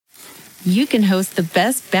you can host the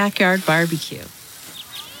best backyard barbecue.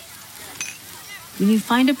 When you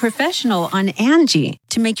find a professional on Angie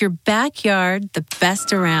to make your backyard the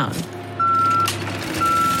best around.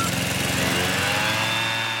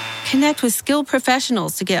 Connect with skilled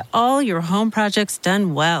professionals to get all your home projects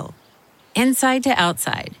done well. Inside to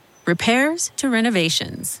outside, repairs to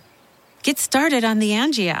renovations. Get started on the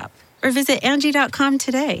Angie app or visit Angie.com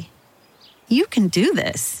today. You can do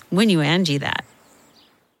this when you Angie that.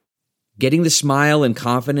 Getting the smile and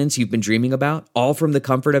confidence you've been dreaming about, all from the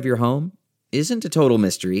comfort of your home, isn't a total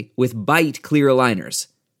mystery with Byte clear aligners.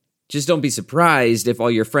 Just don't be surprised if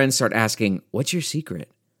all your friends start asking, "What's your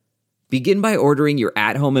secret?" Begin by ordering your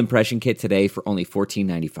at-home impression kit today for only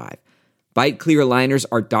 $14.95. Byte clear aligners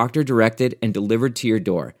are doctor-directed and delivered to your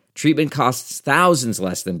door. Treatment costs thousands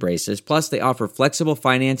less than braces, plus they offer flexible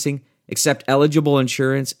financing, accept eligible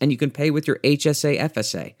insurance, and you can pay with your HSA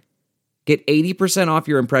FSA. Get 80% off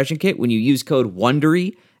your impression kit when you use code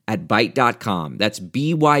WONDERY at Byte.com. That's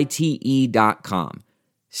BYTE.com.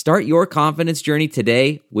 Start your confidence journey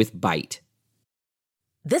today with Byte.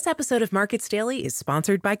 This episode of Markets Daily is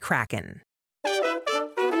sponsored by Kraken.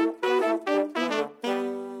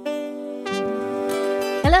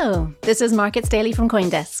 Hello, this is Markets Daily from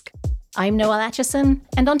CoinDesk. I'm Noel Atchison,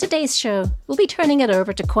 and on today's show, we'll be turning it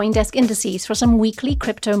over to CoinDesk Indices for some weekly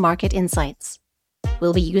crypto market insights.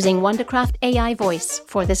 We'll be using Wondercraft AI Voice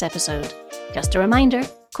for this episode. Just a reminder,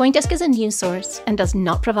 CoinDesk is a news source and does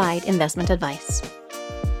not provide investment advice.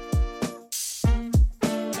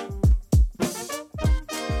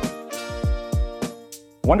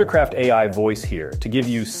 Wondercraft AI Voice here to give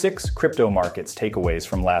you 6 crypto markets takeaways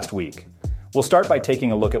from last week. We'll start by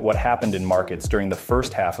taking a look at what happened in markets during the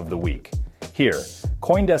first half of the week. Here,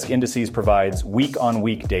 CoinDesk Indices provides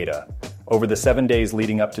week-on-week data over the 7 days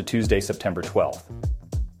leading up to Tuesday, September 12th.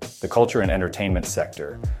 The culture and entertainment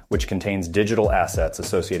sector, which contains digital assets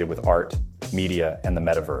associated with art, media, and the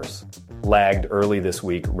metaverse, lagged early this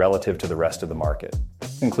week relative to the rest of the market,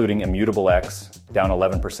 including Immutable X, down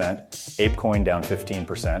 11%, ApeCoin down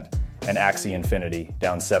 15%, and Axie Infinity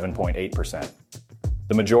down 7.8%.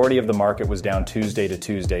 The majority of the market was down Tuesday to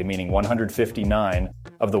Tuesday, meaning 159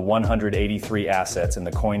 of the 183 assets in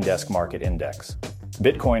the CoinDesk Market Index.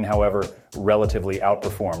 Bitcoin, however, relatively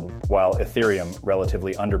outperformed, while Ethereum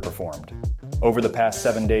relatively underperformed. Over the past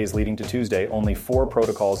 7 days leading to Tuesday, only 4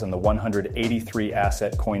 protocols in the 183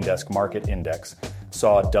 asset CoinDesk Market Index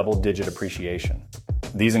saw double-digit appreciation.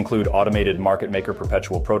 These include Automated Market Maker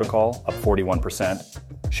Perpetual Protocol, up 41%,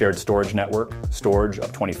 Shared Storage Network, Storage,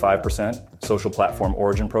 up 25%, Social Platform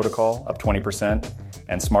Origin Protocol, up 20%,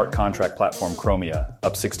 and Smart Contract Platform Chromia,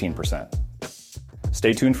 up 16%.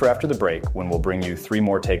 Stay tuned for after the break, when we'll bring you 3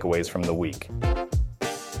 more takeaways from the week.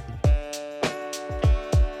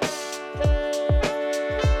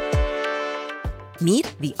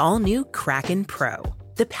 Meet the all-new Kraken Pro,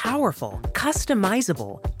 the powerful,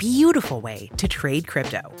 customizable, beautiful way to trade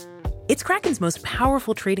crypto. It's Kraken's most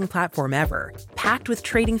powerful trading platform ever, packed with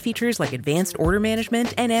trading features like advanced order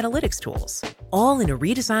management and analytics tools, all in a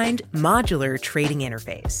redesigned, modular trading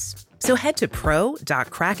interface. So head to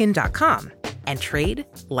pro.kraken.com and trade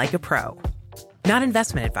like a pro. Not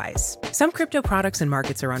investment advice. Some crypto products and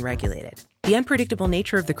markets are unregulated. The unpredictable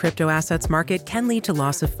nature of the crypto assets market can lead to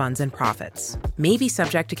loss of funds and profits, may be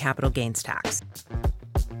subject to capital gains tax.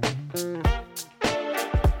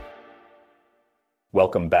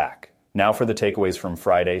 Welcome back. Now for the takeaways from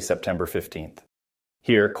Friday, September 15th.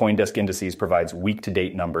 Here, CoinDesk Indices provides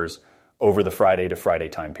week-to-date numbers over the Friday to Friday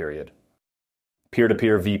time period.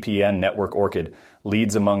 Peer-to-peer VPN network Orchid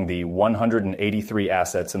leads among the 183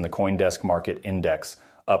 assets in the CoinDesk Market Index,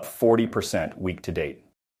 up 40% week-to-date.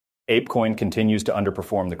 ApeCoin continues to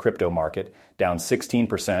underperform the crypto market, down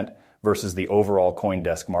 16% versus the overall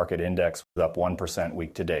CoinDesk Market Index, up 1%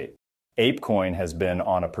 week-to-date. ApeCoin has been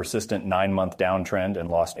on a persistent 9-month downtrend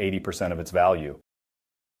and lost 80% of its value.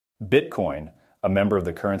 Bitcoin, a member of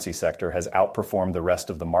the currency sector, has outperformed the rest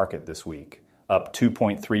of the market this week, up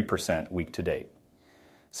 2.3% week-to-date.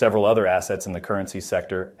 Several other assets in the currency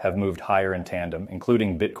sector have moved higher in tandem,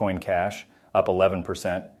 including Bitcoin Cash, up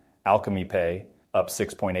 11%, Alchemy Pay, up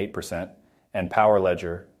 6.8%, and Power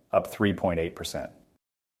Ledger, up 3.8%.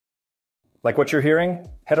 Like what you're hearing?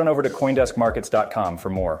 Head on over to CoindeskMarkets.com for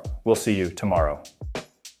more. We'll see you tomorrow.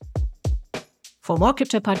 For more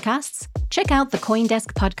crypto podcasts, check out the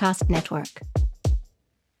CoinDesk Podcast Network.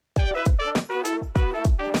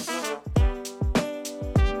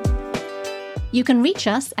 You can reach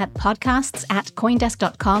us at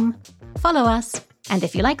podcasts@coindesk.com, follow us, and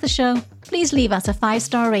if you like the show, please leave us a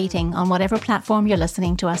 5-star rating on whatever platform you're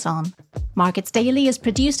listening to us on. Markets Daily is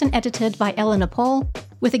produced and edited by Eleanor Paul,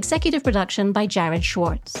 with executive production by Jared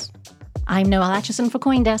Schwartz. I'm Noelle Atchison for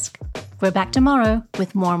CoinDesk. We're back tomorrow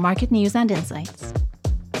with more market news and insights.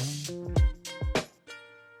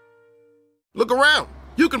 Look around.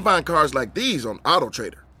 You can find cars like these on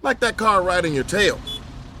AutoTrader, like that car riding your tail.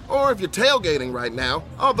 Or if you're tailgating right now,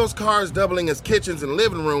 all those cars doubling as kitchens and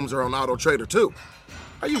living rooms are on AutoTrader too.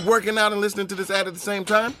 Are you working out and listening to this ad at the same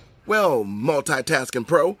time? Well, multitasking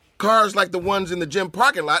pro, cars like the ones in the gym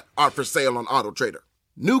parking lot are for sale on AutoTrader.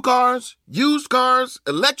 New cars, used cars,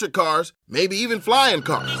 electric cars, maybe even flying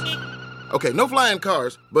cars. Okay, no flying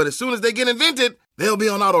cars, but as soon as they get invented, they'll be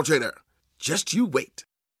on AutoTrader. Just you wait.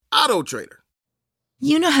 AutoTrader.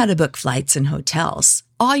 You know how to book flights and hotels.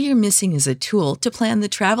 All you're missing is a tool to plan the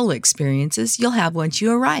travel experiences you'll have once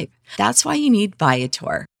you arrive. That's why you need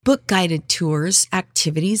Viator. Book guided tours,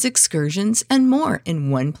 activities, excursions, and more in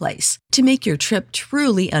one place to make your trip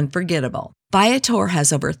truly unforgettable. Viator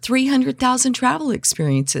has over 300,000 travel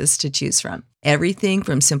experiences to choose from. Everything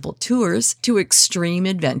from simple tours to extreme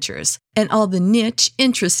adventures and all the niche,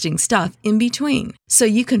 interesting stuff in between. So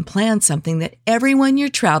you can plan something that everyone you're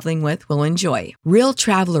traveling with will enjoy. Real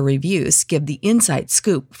traveler reviews give the inside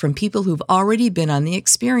scoop from people who've already been on the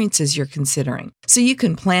experiences you're considering. So you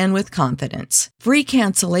can plan with confidence. Free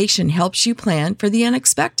cancellation helps you plan for the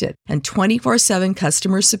unexpected. And 24/7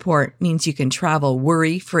 customer support means you can travel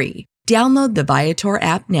worry-free. Download the Viator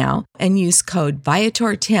app now and use code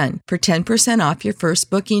Viator10 for 10% off your first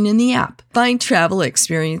booking in the app. Find travel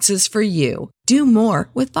experiences for you. Do more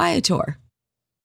with Viator.